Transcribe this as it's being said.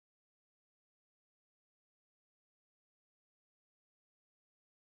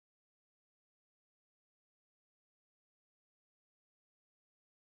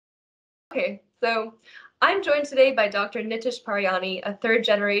Okay, so I'm joined today by Dr. Nitish Paryani, a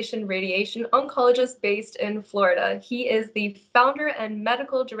third-generation radiation oncologist based in Florida. He is the founder and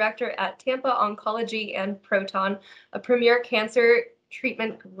medical director at Tampa Oncology and Proton, a premier cancer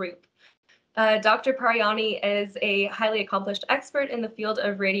treatment group. Dr. Paryani is a highly accomplished expert in the field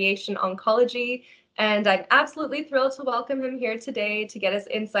of radiation oncology, and I'm absolutely thrilled to welcome him here today to get us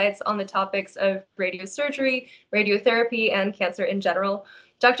insights on the topics of radiosurgery, radiotherapy, and cancer in general.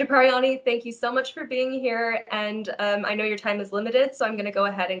 Dr. Paryani, thank you so much for being here, and I know your time is limited, so I'm going to go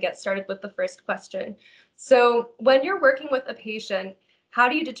ahead and get started with the first question. So when you're working with a patient, how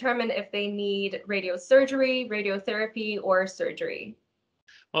do you determine if they need radiosurgery, radiotherapy, or surgery?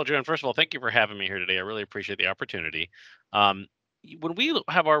 Well, Joanne, first of all, thank you for having me here today. I really appreciate the opportunity. Um, when we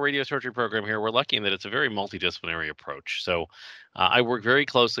have our radiosurgery program here, we're lucky in that it's a very multidisciplinary approach. So I work very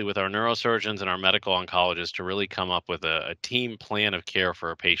closely with our neurosurgeons and our medical oncologists to really come up with a team plan of care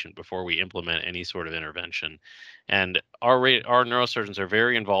for a patient before we implement any sort of intervention. And our neurosurgeons are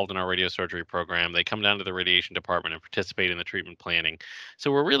very involved in our radiosurgery program. They come down to the radiation department and participate in the treatment planning.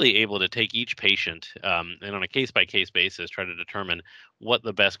 So we're really able to take each patient and on a case by case basis try to determine what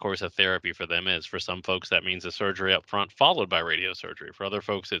the best course of therapy for them is. For some folks, that means a surgery up front followed by radiosurgery. For other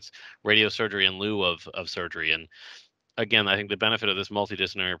folks, it's radiosurgery in lieu of surgery. And again, I think the benefit of this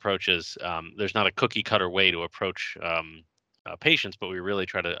multidisciplinary approach is there's not a cookie cutter way to approach patients, but we really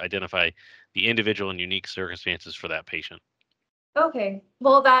try to identify the individual and unique circumstances for that patient. Okay,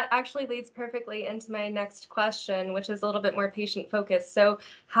 well, that actually leads perfectly into my next question, which is a little bit more patient focused. So,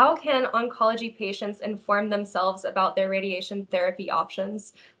 how can oncology patients inform themselves about their radiation therapy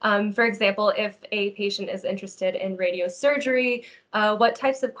options? For example, if a patient is interested in radiosurgery, what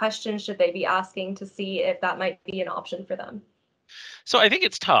types of questions should they be asking to see if that might be an option for them? So I think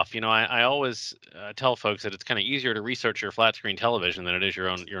it's tough. I always tell folks that it's kind of easier to research your flat screen television than it is your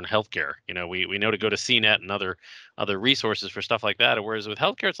own healthcare. We know to go to CNET and other resources for stuff like that. Whereas with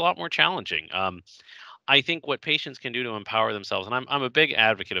healthcare, it's a lot more challenging. I think what patients can do to empower themselves, and I'm a big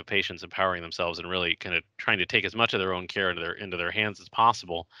advocate of patients empowering themselves and really kind of trying to take as much of their own care into their hands as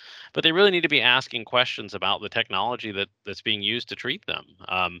possible. But they really need to be asking questions about the technology that's being used to treat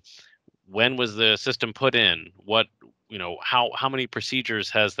them. When was the system put in? How many procedures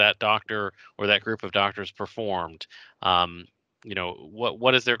has that doctor or that group of doctors performed?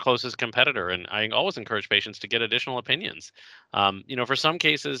 What is their closest competitor? And I always encourage patients to get additional opinions. For some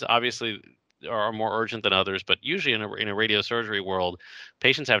cases, obviously are more urgent than others, but usually in a radiosurgery world,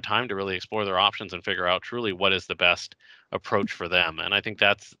 patients have time to really explore their options and figure out truly what is the best approach for them. And I think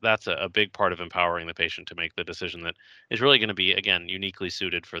that's a big part of empowering the patient to make the decision that is really going to be, again, uniquely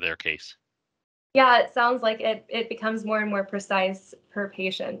suited for their case. Yeah, it sounds like it becomes more and more precise per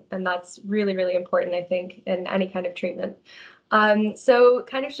patient, and that's really, really important, I think, in any kind of treatment. So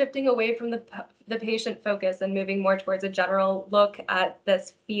kind of shifting away from the patient focus and moving more towards a general look at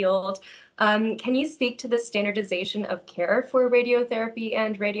this field, can you speak to the standardization of care for radiotherapy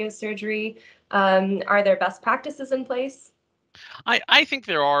and radiosurgery? Are there best practices in place? I think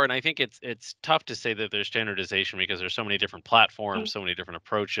there are, and I think it's tough to say that there's standardization because there's so many different platforms, so many different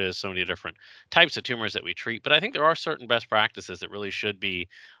approaches, so many different types of tumors that we treat. But I think there are certain best practices that really should be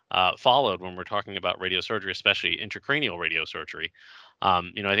followed when we're talking about radiosurgery, especially intracranial radiosurgery. I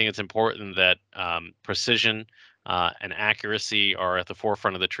think it's important that precision and accuracy are at the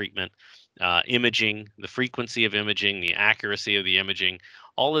forefront of the treatment. Imaging, the frequency of imaging, the accuracy of the imaging,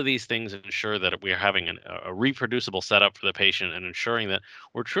 all of these things ensure that we are having a reproducible setup for the patient and ensuring that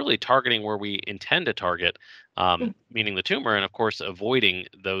we're truly targeting where we intend to target, meaning the tumor, and of course, avoiding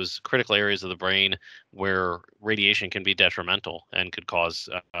those critical areas of the brain where radiation can be detrimental and could cause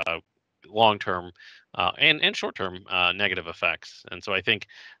long-term and short-term negative effects. And so I think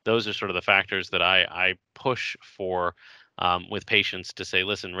those are sort of the factors that I push for with patients to say,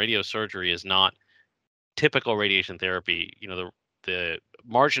 listen, radiosurgery is not typical radiation therapy. The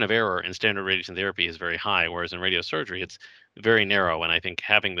margin of error in standard radiation therapy is very high, whereas in radiosurgery, it's very narrow. And I think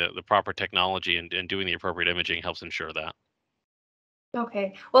having the proper technology and doing the appropriate imaging helps ensure that.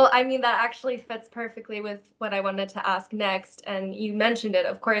 Okay. Well, I mean, that actually fits perfectly with what I wanted to ask next. And you mentioned it.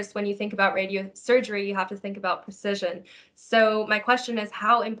 Of course, when you think about radiosurgery, you have to think about precision. So my question is,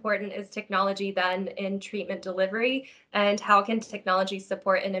 how important is technology then in treatment delivery? And how can technology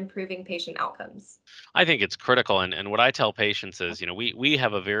support in improving patient outcomes? I think it's critical. And what I tell patients is, we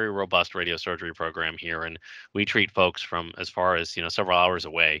have a very robust radiosurgery program here, and we treat folks from as far as, several hours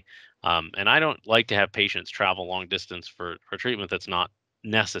away. And I don't like to have patients travel long distance for treatment that's not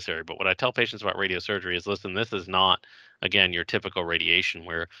necessary. But what I tell patients about radiosurgery is, listen, this is not, again, your typical radiation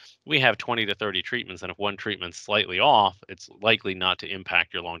where we have 20 to 30 treatments, and if one treatment's slightly off, it's likely not to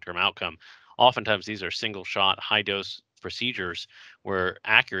impact your long-term outcome. Oftentimes, these are single shot, high dose procedures where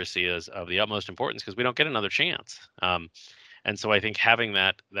accuracy is of the utmost importance because we don't get another chance. And so I think having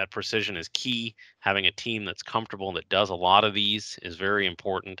that precision is key. Having a team that's comfortable that does a lot of these is very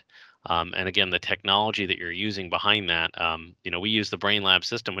important. And again, the technology that you're using behind that, we use the BrainLab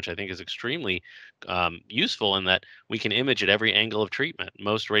system, which I think is extremely useful in that we can image at every angle of treatment.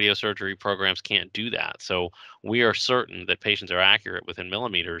 Most radiosurgery programs can't do that. So we are certain that patients are accurate within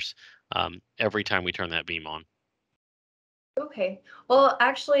millimeters every time we turn that beam on. Okay. Well,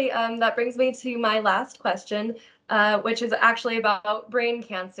 actually, that brings me to my last question, which is actually about brain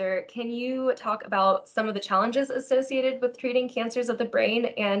cancer. Can you talk about some of the challenges associated with treating cancers of the brain,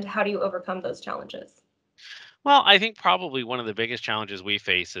 and how do you overcome those challenges? Well, I think probably one of the biggest challenges we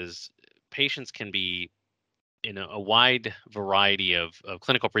face is patients can be in a wide variety of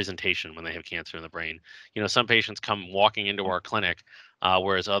clinical presentation when they have cancer in the brain. Some patients come walking into our clinic,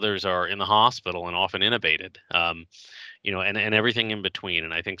 whereas others are in the hospital and often intubated. And everything in between.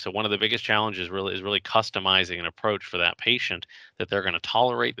 And I think so. One of the biggest challenges really customizing an approach for that patient that they're going to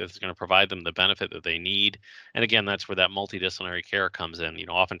tolerate, that's going to provide them the benefit that they need. And again, that's where that multidisciplinary care comes in.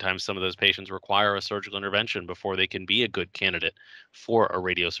 Oftentimes some of those patients require a surgical intervention before they can be a good candidate for a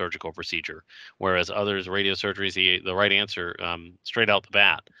radiosurgical procedure, whereas others, radiosurgery is the right answer straight out the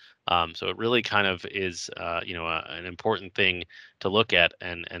bat. So it really kind of is, an important thing to look at.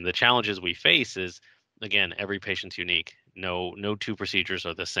 And the challenges we face is, again, every patient's unique. No two procedures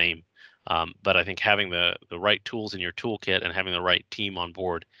are the same. But I think having the right tools in your toolkit and having the right team on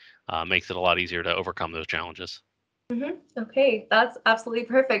board makes it a lot easier to overcome those challenges. Okay, that's absolutely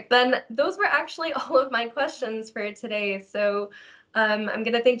perfect. Then those were actually all of my questions for today. So I'm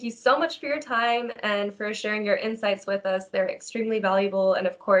going to thank you so much for your time and for sharing your insights with us. They're extremely valuable and,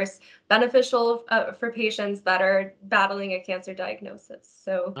 of course, beneficial for patients that are battling a cancer diagnosis.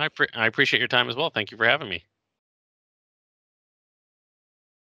 So I appreciate your time as well. Thank you for having me.